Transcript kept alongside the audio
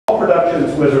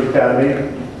Productions Wizard Academy,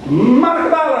 Monica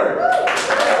Ballard.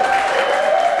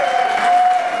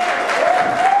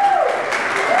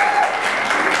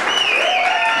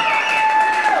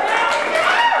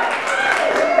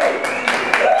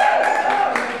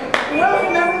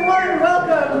 Welcome everyone,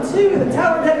 welcome to the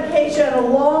Tower dedication, a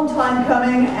long time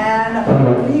coming,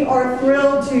 and we are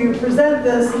thrilled to present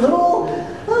this little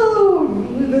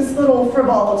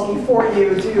frivolity for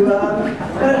you to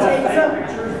take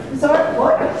some. Sorry,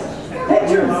 what?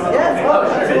 Pictures, yes. Oh,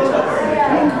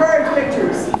 we encourage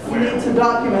pictures. We need to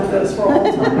document this for all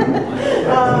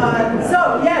time. So,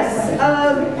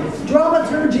 yes,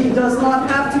 dramaturgy does not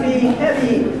have to be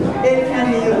heavy. It can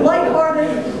be lighthearted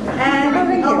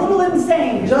and a little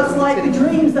insane, just like the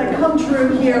dreams that come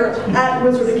true here at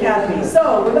Wizard Academy.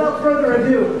 So, without further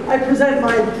ado, I present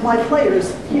my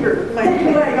players here. Take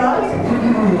it away, guys.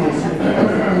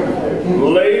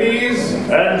 Ladies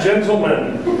and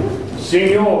gentlemen,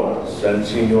 senors and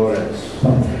senores,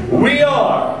 we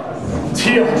are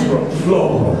Teatro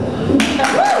Flow.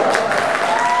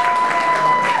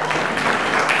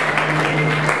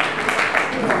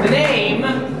 The name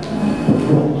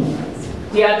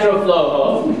Teatro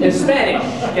Flojo is Spanish.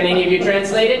 Can any of you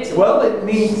translate it? Well, it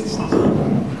means...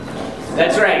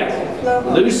 That's right.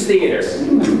 Loose theater.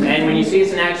 And when you see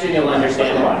us in action, you'll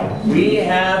understand why. We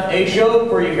have a show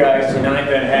for you guys tonight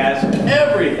that has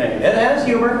everything. It has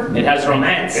humor. It has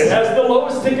romance. It has the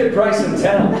lowest ticket price in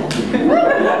town.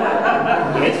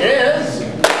 It is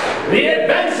The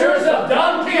Adventures of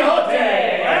Don Quixote.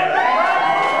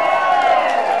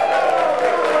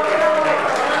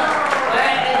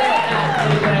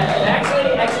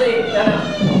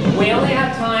 We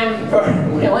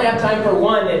only have time for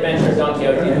one Adventure of Don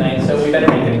Quixote tonight, so we better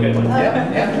make it a good one.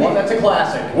 yeah, one that's a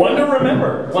classic. One to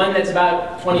remember. One that's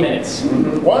about 20 minutes.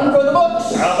 One for the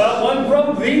books. How about one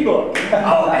from the book?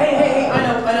 Oh, hey,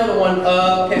 I know the one.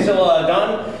 Okay, so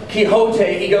Don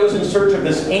Quixote, he goes in search of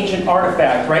this ancient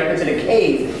artifact, right? It's in a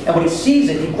cave, and when he sees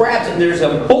it, he grabs it, and there's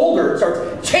a boulder,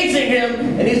 starts chasing him,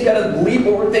 and he's got to leap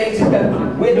over things. He's got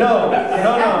to win. No,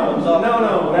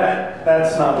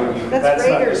 that's not what you... That's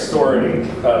not the story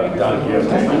of Don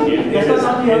Quixote. It is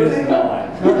not.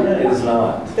 It is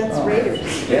not. That's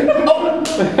Raiders. Yeah.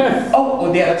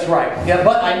 Oh, yeah, that's right. Yeah,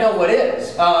 but I know what it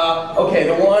is. Okay,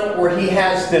 the one where he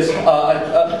has this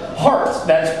heart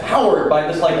that's powered by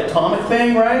this like atomic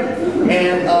thing, right?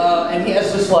 And he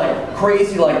has this like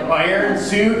crazy like iron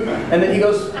suit, and then he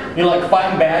goes, like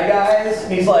fighting bad guys,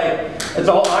 and he's like, it's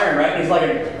all iron, right? And he's like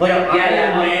an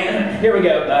Iron Man. Here we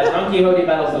go. Don Quixote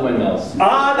battles the windmills.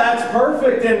 Ah, that's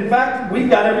perfect. In fact, we've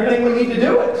got everything we need to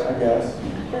do it, I guess.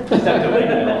 Except the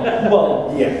windmill.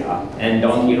 Well, yeah. And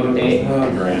Don Quixote.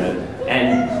 Oh, granted.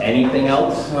 And anything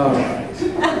else? All right. Let's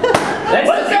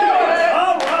do it!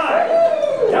 All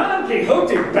right! Don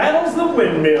Quixote battles the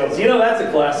windmills. You know, that's a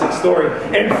classic story.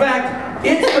 In fact,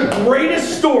 it's the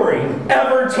greatest story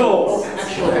ever told.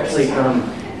 Actually,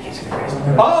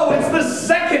 Oh, it's the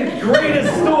second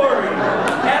greatest story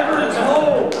ever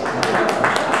told.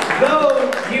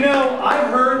 Though, I've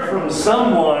heard from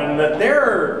someone that there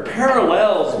are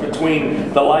parallels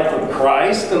between the life of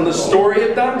Christ and the story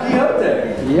of Don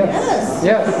Quixote. Yes.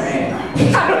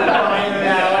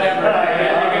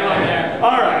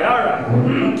 All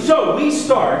right. So we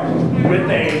start with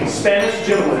a Spanish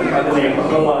gentleman by the name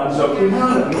of Alonso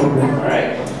Quijano. All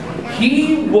right.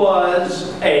 He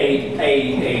was a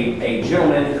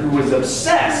gentleman who was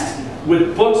obsessed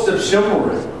with books of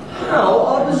chivalry.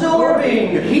 how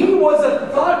absorbing. He was a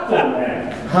thoughtful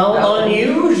man. How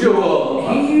unusual.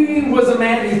 He was a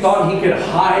man who thought he could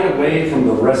hide away from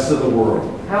the rest of the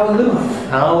world. How aloof.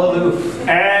 How aloof.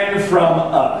 And from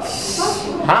us.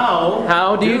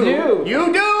 How do you do?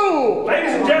 You do!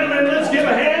 Ladies and gentlemen, let's give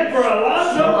a hand for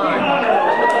Alonso Quijano.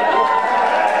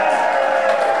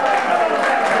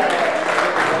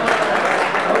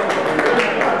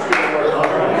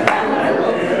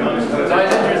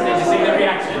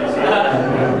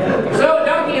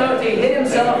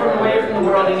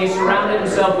 And he surrounded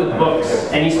himself with books,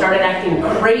 and he started acting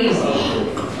crazy.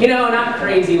 Not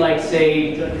crazy like,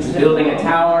 say, building a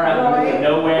tower out in the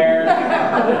middle of nowhere,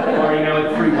 or,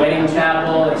 a free wedding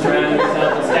chapel and surrounding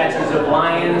himself with statues of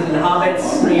lions and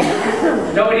hobbits.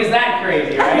 Nobody's that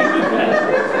crazy,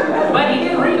 right? But he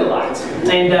did read a lot.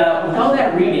 And with all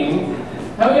that reading,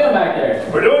 how are we doing back there?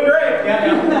 We're doing great.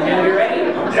 And we ready?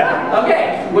 Yeah.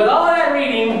 Okay, with all that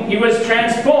reading, he was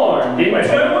transformed into...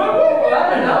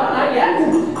 No, not yet.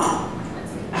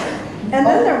 And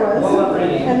then there was.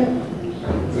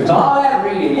 With all that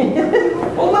reading.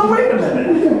 Well, no, wait a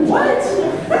minute. What?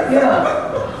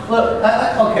 Yeah. Look, I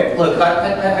got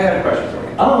a question for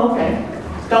you. Oh, okay.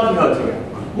 Don Quixote.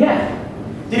 Yeah.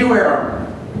 Did he wear armor?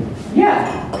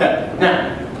 Yeah. Okay.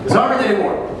 Now, his armor that he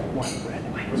wore,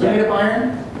 was it made of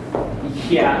iron?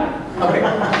 Yeah. Okay.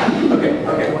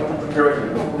 Here we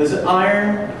go. This is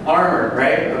iron armor,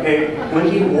 right? Okay. When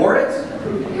he wore it,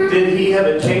 did he have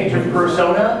a change of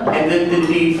persona? And then did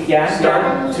he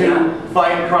start to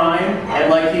fight crime? And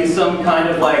like he's some kind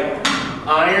of like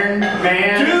Iron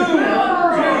Man? Dude, just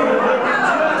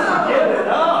get it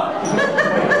up.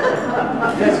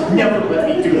 You guys never let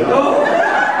me do that.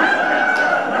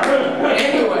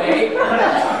 Anyway,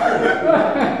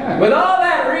 with all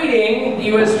that reading,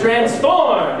 he was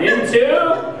transformed into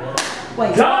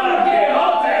Don Quixote.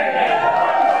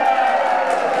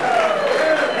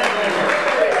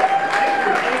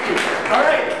 All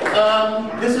right,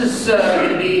 this is going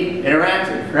to be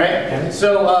interactive, right? So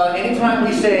anytime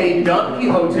we say Don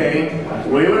Quixote,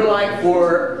 we would like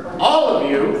for all of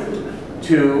you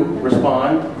to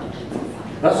respond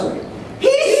thusly.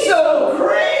 He's so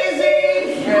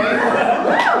crazy!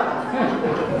 Okay?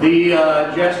 The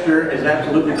gesture is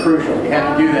absolutely crucial. We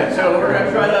have to do that. So we're going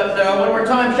to try that one more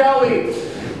time, shall we?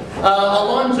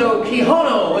 Alonso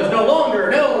Quijano was no longer,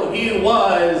 no, he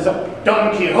was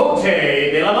Don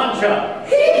Quixote de la Mancha.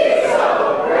 He's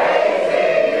so crazy!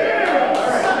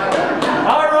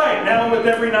 All right, now with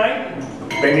every knight,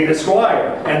 they need a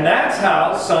squire. And that's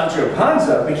how Sancho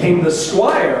Panza became the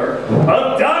squire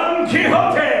of Don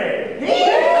Quixote.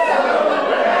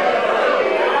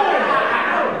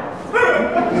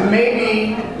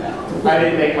 Maybe I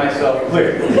didn't make myself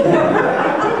clear.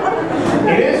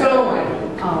 It is only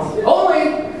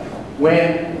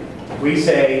when we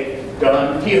say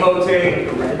Don Quixote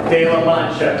de la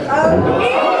Mancha.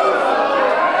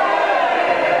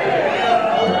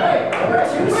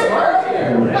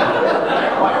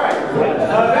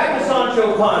 Back to Sancho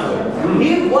Panza.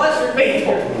 He was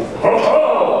faithful. Ho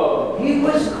ho! He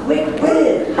was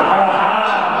quick-witted. Ha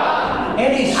ha!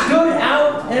 And he stood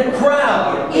out in a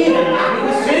crowd, even when he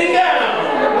was sitting down.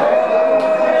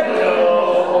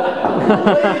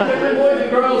 Ladies and gentlemen, boys and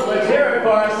girls, let's hear it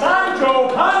for Sancho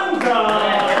Panza.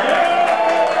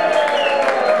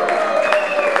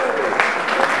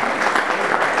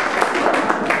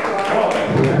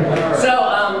 So,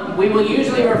 we will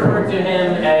usually refer to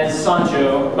him as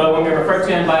Sancho, but when we refer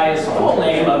to him by his full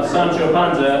name of Sancho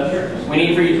Panza, we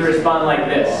need for you to respond like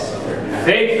this.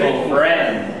 Faithful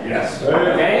friend. Yes.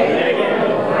 Okay? And again.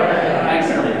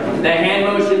 Excellent. The hand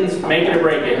motions make it or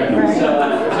break it. So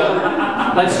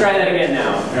let's try that again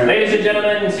now. Ladies and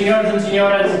gentlemen, senors and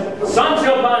senoras,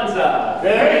 Sancho Panza.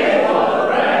 Faithful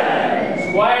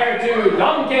friend. Squire to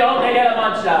Don Quixote de la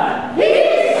Mancha.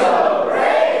 He's so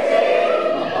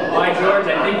crazy. All right, George, I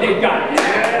think they've got it.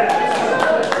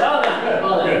 Well done.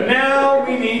 Well done. Now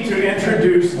we need to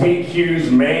introduce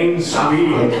DQ's main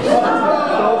suite.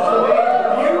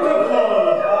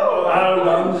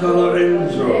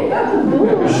 Lorenzo.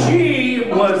 She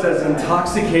was as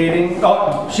intoxicating,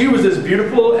 she was as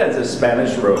beautiful as a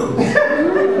Spanish rose.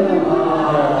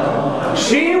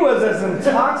 She was as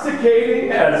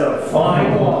intoxicating as a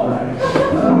fine wine.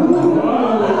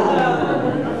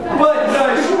 But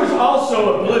she was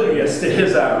also oblivious to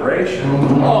his adoration.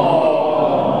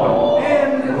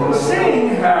 And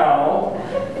seeing how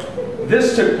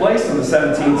this took place in the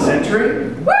 17th century,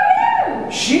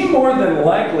 she more than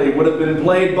likely would have been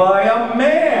played by a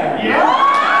man.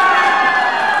 Yeah.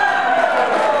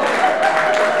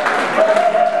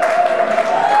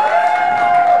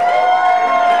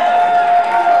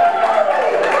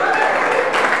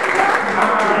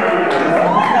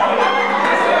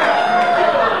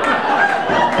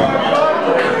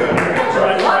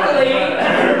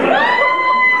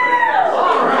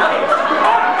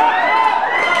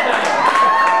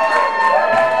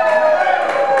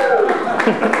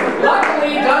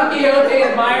 Luckily, Don Quixote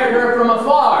admired her from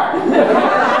afar. Yes!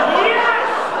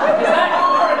 Is that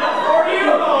far enough for you?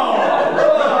 All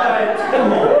right.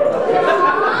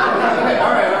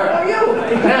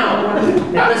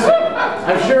 Now, listen,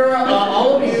 I'm sure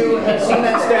all of you have seen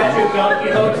that statue of Don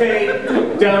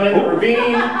Quixote down in the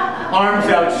ravine, arms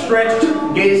outstretched,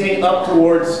 gazing up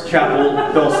towards Chapel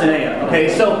Dulcinea. Okay,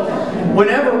 so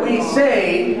whenever we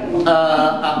say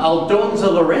Aldonza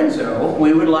Lorenzo,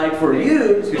 we would like for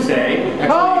you to say,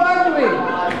 How ugly!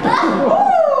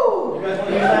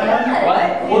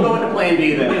 what? We'll go into plan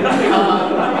B then.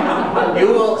 You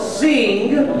will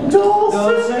sing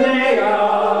Dulcinea.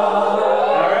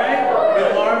 Alright?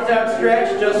 With arms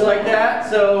outstretched just like that.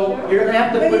 So you're going to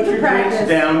have to put your drinks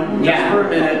down just for a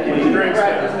minute. Put your drinks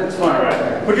down. That's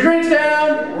fine. Put your drinks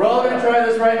down. We're all going to try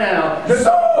this right now.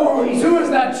 So, who is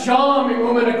that charming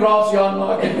woman across yon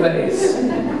marketplace?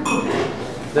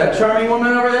 That charming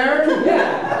woman over there?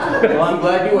 Yeah. Well, I'm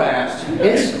glad you asked.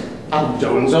 It's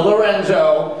Aldonza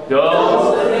Lorenzo.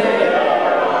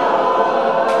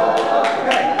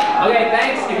 Okay,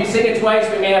 thanks. If you sing it twice,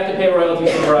 we may have to pay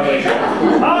royalties for Broadway show.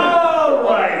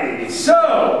 Alrighty,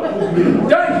 so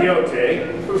Don Quixote,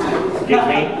 Excuse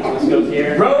me. This goes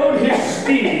here. rode his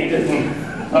steed.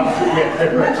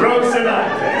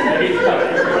 Rocinante.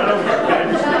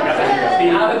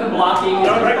 Out of the blocking.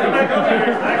 No, back over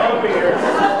here. Back over here.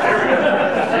 There we go.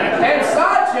 And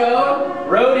Sancho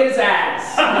rode his ass.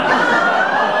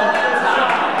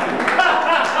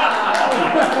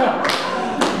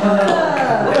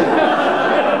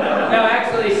 No,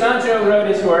 actually, Sancho rode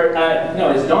his horse.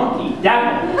 No, his donkey,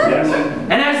 Dapple. Yes.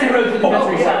 And as they rode through the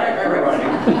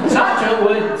countryside, Sancho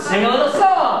would sing a little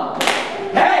song.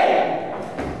 Hey!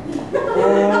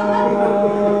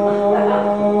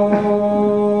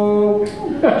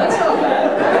 That's not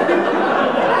bad. I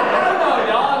don't know,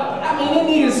 dog. I mean, it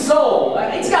needs soul.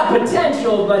 It's got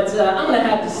potential, but I'm gonna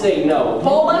have to say no.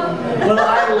 Paula? Well,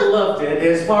 I loved it.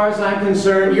 As far as I'm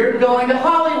concerned, you're going to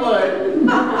Hollywood.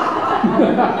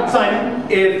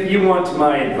 Simon, if you want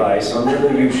my advice on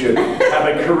whether you should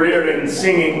have a career in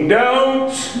singing,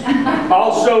 don't.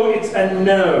 Also, it's a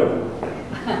no.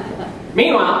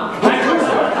 Meanwhile,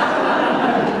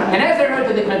 and as they rode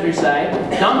through the countryside,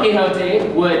 Don Quixote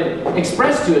would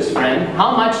express to his friend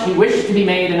how much he wished to be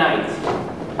made a knight.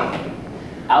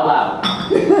 Out loud.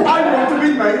 I want to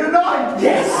be made a knight!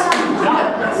 Yes!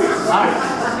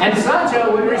 And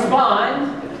Sancho would respond,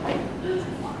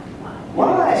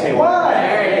 Why? Why?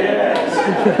 there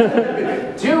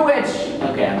it is. To which,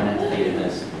 okay, I'm gonna have to fade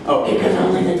this. Oh, Because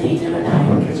only the deeds of a knight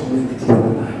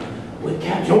would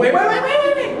capture. no, wait.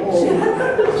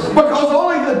 Because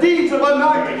only the deeds of a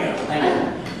knight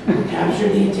Capture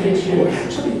the attention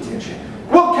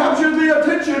will capture the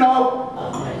attention of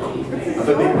of my lady fair.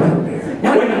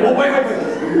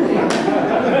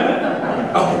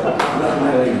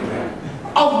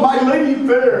 of my lady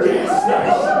fair.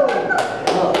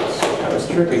 That was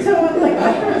tricky. So, like,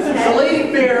 The lady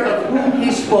fair of whom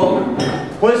he spoke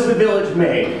was the village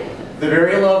maid, the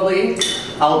very lovely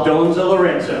Aldonza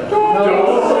Lorenzo.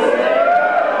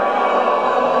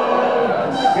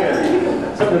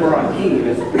 Something we're on key.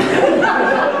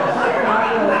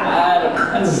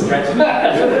 That's stretching.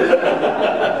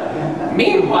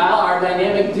 Meanwhile, our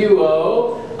dynamic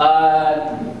duo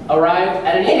arrived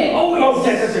at an inn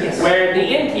where the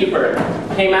innkeeper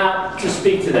came out to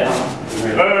speak to them.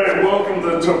 Hey, welcome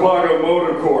to Tobago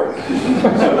Motor Court.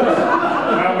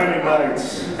 How many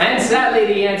nights? And sadly,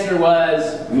 the answer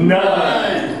was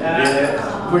None.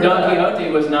 for Don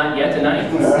Quixote was not yet a knight.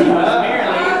 He was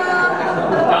merely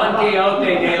Don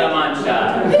Quixote de la Mancha.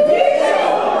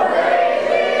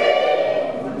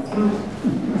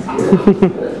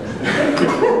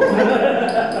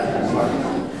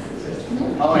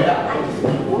 Oh, yeah.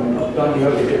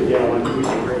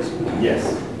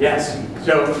 Yes. Yes.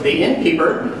 So the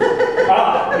innkeeper.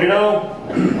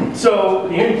 So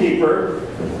the innkeeper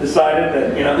decided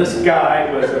that, this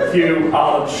guy was a few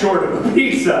olives short of a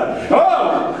pizza.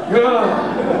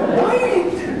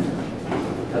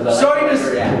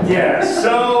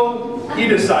 So he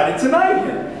decided to knight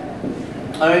him.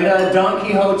 And Don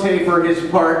Quixote, for his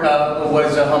part,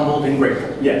 was humbled and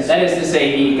grateful. Yes. That is to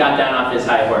say, he got down off his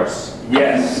high horse.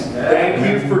 Yes. Thank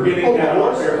you for getting down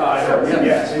off your high horse.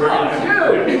 Yes.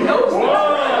 Oh, dude, he knows this.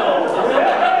 Whoa!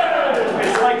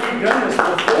 It's like you've done this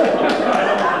before. I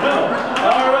don't know.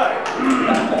 All right.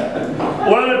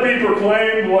 Let it be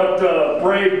proclaimed what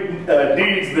brave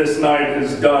deeds this knight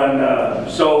has done.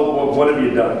 So, what have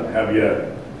you done? Have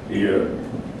you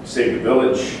saved a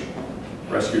village,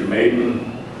 rescued a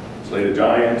maiden, slayed a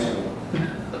giant?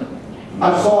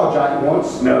 I saw a giant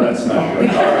once. No, that's not good.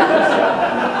 All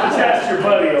right, let's ask your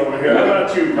buddy over here. How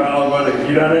about you, pal? Buddy,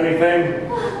 you done anything?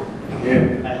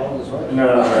 Yeah. I hold his horse.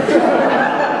 No.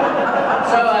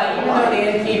 So, even though the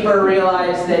innkeeper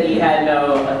realized that he had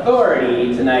no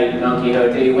authority to knight Don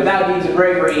Quixote, without deeds of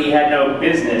bravery, he had no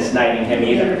business knighting him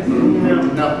either.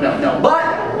 No. But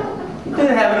he did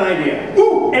have an idea.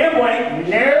 Ooh, Amway.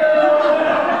 No.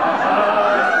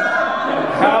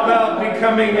 How about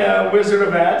becoming a Wizard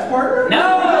of Ad's partner?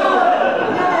 No!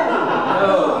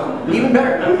 Even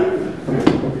better.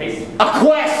 A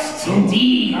quest!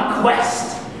 Indeed, a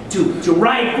quest to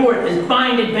ride forth and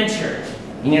find adventure.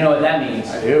 And you know what that means?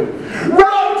 I do.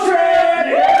 Road trip!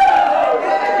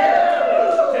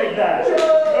 Take that.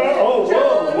 Whoa.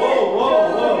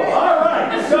 All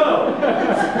right, so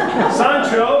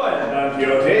Sancho and Don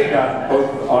Quixote got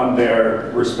both on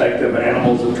their respective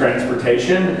animals of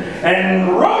transportation and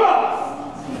rode off.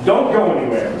 Don't go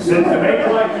anywhere. Said to make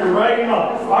like you're riding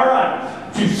off. All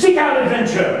right. To seek out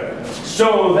adventure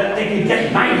so that they can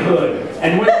get knighthood.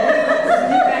 And when...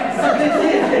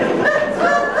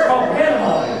 Oh,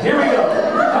 Panama. Here we go. All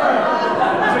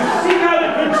right. To seek out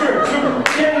adventure, to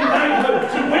gain knighthood,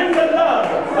 to win the love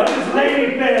of his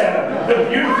lady fair, the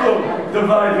beautiful, the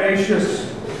vivacious.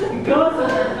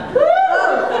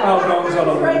 How goes on a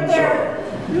Right there.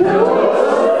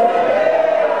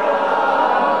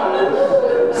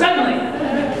 Suddenly,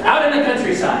 out in the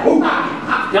countryside,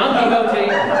 Don Quixote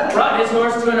brought his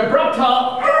horse to an abrupt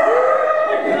halt.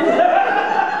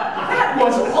 That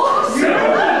was awesome!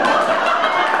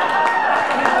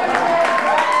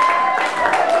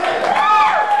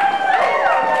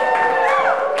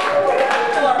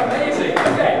 Amazing.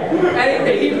 Okay.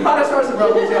 Anyway, he brought his horse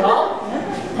abruptly to a halt,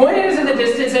 pointed us in the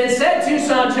distance, and said to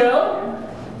Sancho,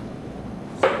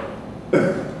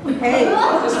 Hey.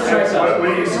 "This is right,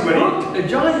 What a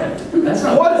giant." That's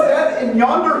not. What is that in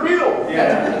yonder hill?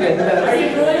 Yeah. Okay. Are you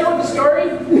familiar with the story?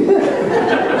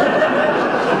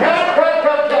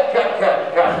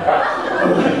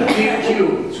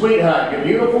 Cute, sweetheart, you're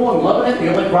beautiful and loving it. The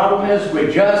only problem is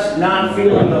we're just not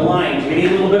feeling the lines. We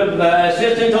need a little bit of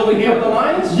assistance over here with the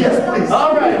lines? Yes, please.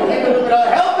 All right, we'll need a little bit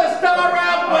of help us star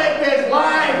out with this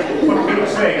line. What do you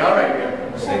say? All right,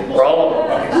 yeah. We're all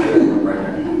over.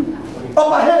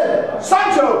 Up ahead,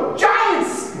 Sancho,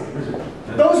 giants!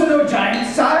 Those are no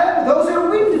giants, sire. Those are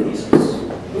wind weasels.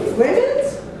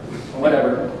 Women's?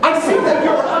 Whatever. I see that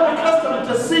you're unaccustomed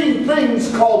to seeing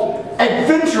things called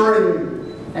adventuring.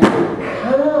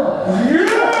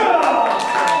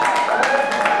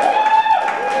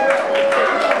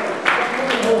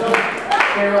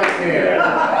 Stay right there.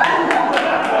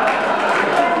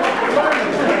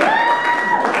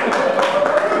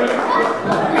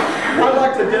 I'd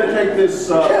like to dedicate this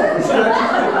Okay,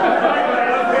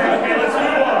 let's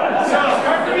move on. So,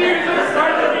 start the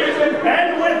music. And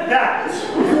with that,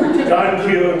 Don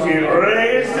Quixote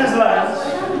raised his lance,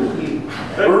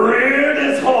 reared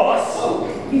his horse,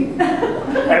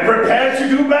 and prepared to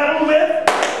do battle with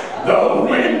the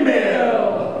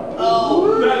windmill.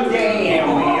 Oh, damn.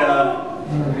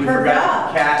 We forgot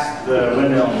to cast the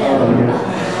windmill.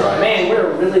 Man, we're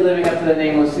really living up to the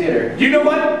nameless theater. You know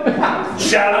what?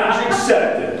 Challenge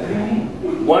accepted.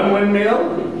 One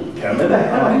windmill, coming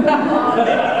down.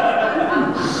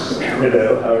 Hello,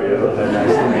 how are you?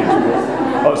 Nice to meet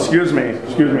you. Oh, excuse me.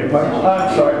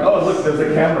 I'm sorry. Oh, look, there's a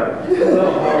camera.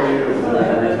 Hello, how are you?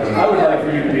 I would like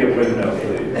for you to be a windmill,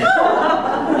 please. You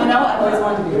know, I always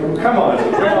wanted to be. Come on.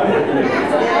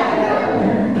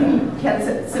 Can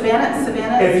Savannah?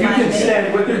 If you can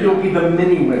stand with her, you'll be the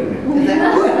mini windmill.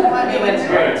 That's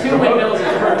great. Two windmills is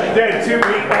perfect. There, two, we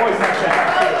always have to have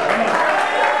two.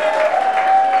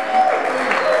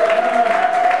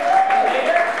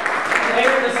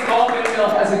 Later, the small windmill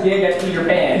has a gig at Peter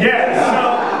Pan. Yes. So,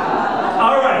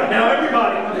 all right. Now,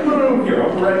 everybody,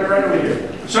 right over here.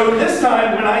 So this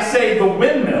time, when I say the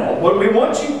windmill, what we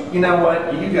want you know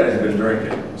what? You guys have been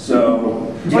drinking,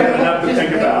 so you got enough to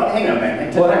think about. Hang on,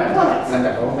 man.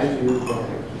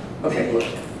 Okay, look,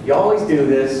 you always do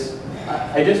this.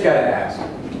 I just gotta ask.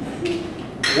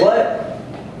 What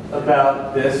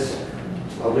about this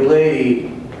lovely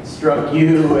lady struck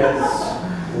you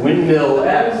as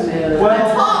windmill-esque?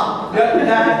 Well,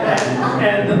 that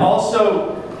and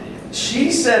also,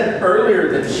 she said earlier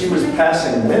that she was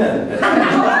passing men.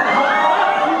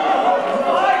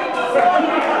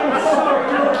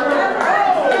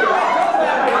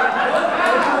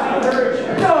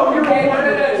 No, you're right.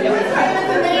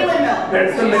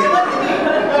 That's the mini.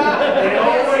 They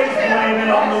always blame it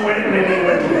on the mini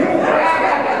windmill.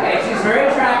 Hey, she's very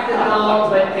attractive and all,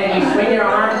 but can you swing your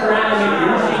arms around and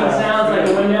make your sounds like a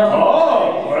windmill? Oh,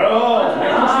 well.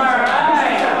 All right.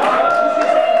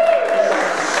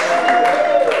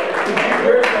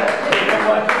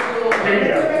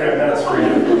 Here, that's for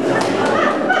you.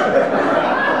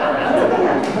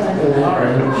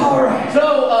 All right. So,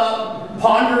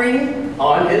 pondering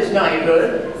on his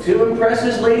knighthood to impress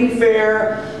his lady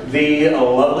fair, the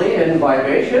lovely and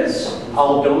vivacious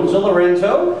Aldonza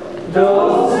Lorenzo,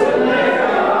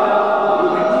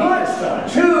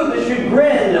 to the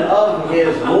chagrin of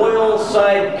his loyal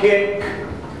sidekick,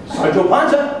 Sancho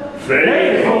Panza,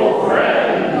 Faithful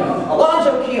friend.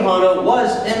 Alonso Quijano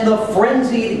was in the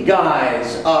frenzied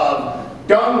guise of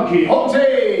Don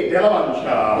Quixote de la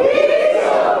Mancha.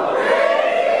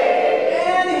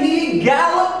 And he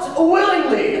galloped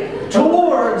willingly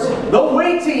towards the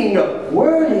waiting,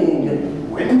 whirling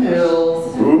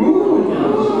windmill.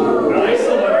 Ooh. Nice,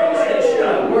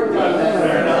 Lorenzo. Worked on that.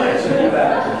 Very nice. Look at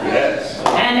that. Yes.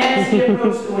 And as he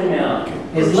approached the windmill,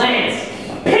 his lance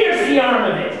pierced the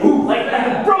arm of it.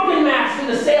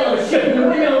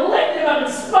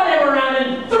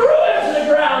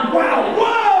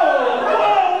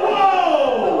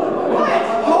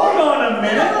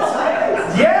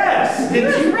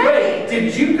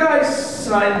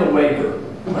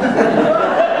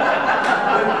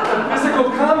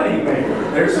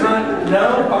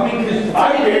 No, I mean, 'cause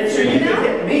I did, so you could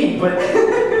hit me, but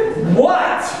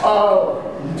what? Oh,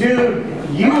 dude,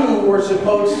 you were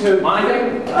supposed to.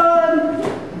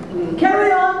 Monica?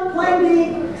 Carry on, plan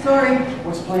B. Sorry.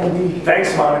 What's plan B?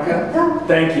 Thanks, Monica. Yeah.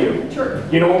 Thank you. Sure.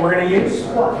 You know what we're gonna use?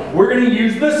 What? We're gonna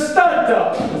use the stunt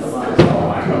double.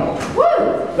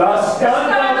 Woo! The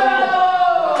stunt double.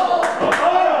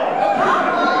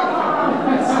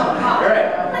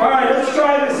 All right, let's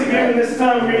try this again. And this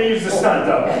time we're gonna use the stunt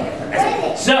double.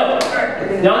 So,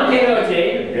 Don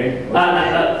Quixote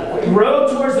rode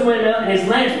towards the windmill, and his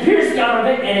lance pierced out of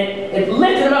it, and it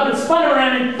lifted him up and spun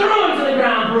around and threw him to the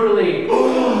ground brutally.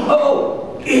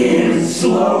 Oh, in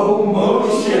slow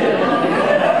motion.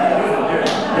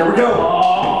 Here we go.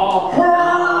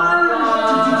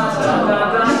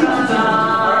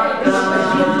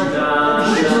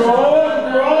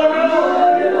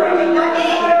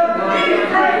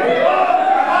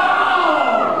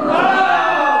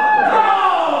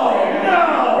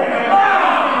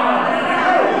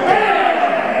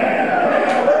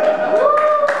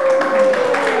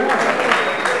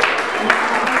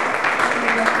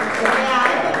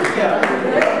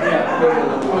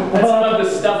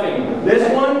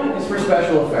 This one is for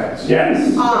special effects. Yes.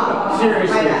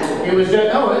 Seriously. It was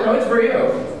just, no, it's for you.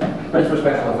 It's for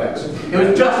special effects. It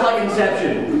was just like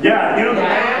Inception. Yeah, you know the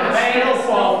man still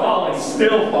falling.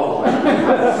 Still falling.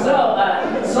 So,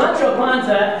 Sancho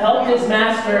Panza helped his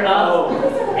master up,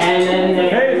 and then they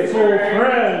Faithful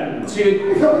friend. to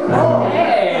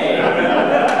hey.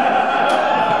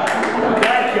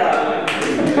 That guy.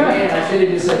 Man, I should have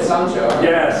just said Sancho.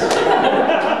 Yes.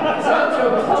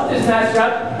 Sancho helped his master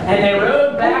up, and they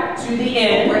rode back to the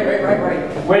inn,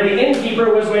 Right. where the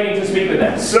innkeeper was waiting to speak with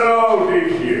them. So,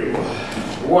 DQ,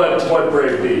 what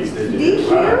brave deeds did you do?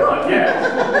 DQ?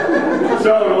 Yes.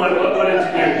 So, what did you do?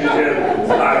 Did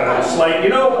you, I don't know, slay? You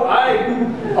know,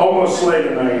 I almost slayed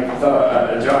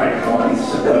a giant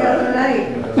once. The other night.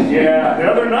 Yeah, the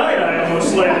other night I almost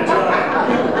slayed a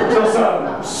giant. Until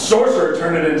some sorcerer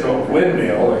turned it into a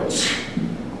windmill. And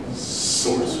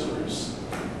sorcerers.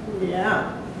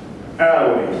 Yeah.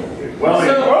 Well,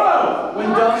 So, when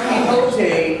Don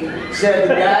Quixote said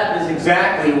that is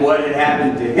exactly what had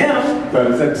happened to him, That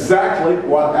is exactly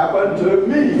what happened to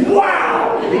me.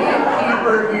 wow! the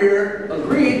innkeeper here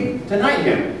agreed to knight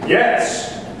him. Yes.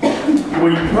 Well,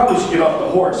 you probably should get off the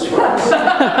horse first.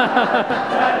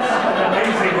 That's an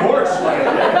amazing horse right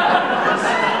there.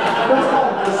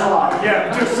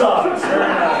 Yeah, dressage. Very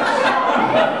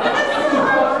nice.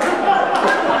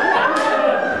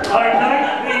 I knight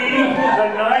thee, the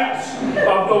knight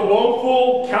of the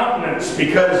woeful countenance,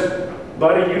 because,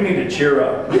 buddy, you need to cheer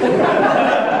up. And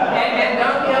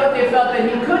Don Quixote felt that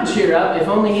he could cheer up if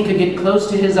only he could get close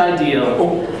to his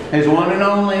ideal. His one and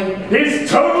only. He's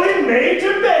totally made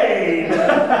to babe.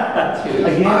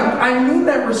 Again, I mean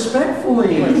that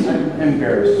respectfully. I'm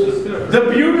embarrassed. The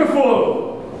beautiful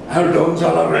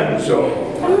Alonso Lorenzo.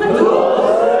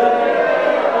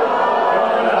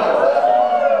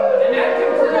 And that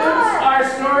concludes our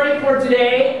story for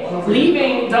today,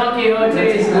 leaving Don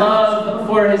Quixote's love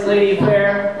for his lady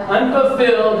fair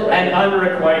unfulfilled and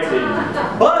unrequited.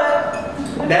 But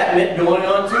that meant going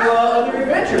on to other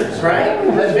adventures, right?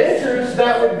 Adventures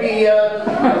that would be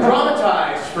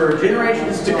dramatized for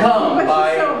generations to come But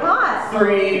by she's so hot.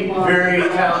 three very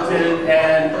talented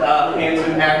and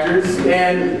handsome actors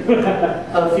and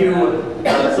a few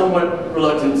somewhat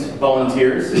reluctant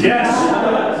volunteers.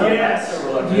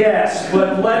 Yes,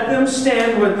 but let them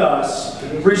stand with us.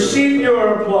 Receive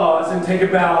your applause and take a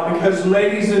bow because,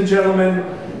 ladies and gentlemen,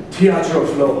 Teatro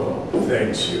Flow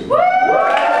thanks you.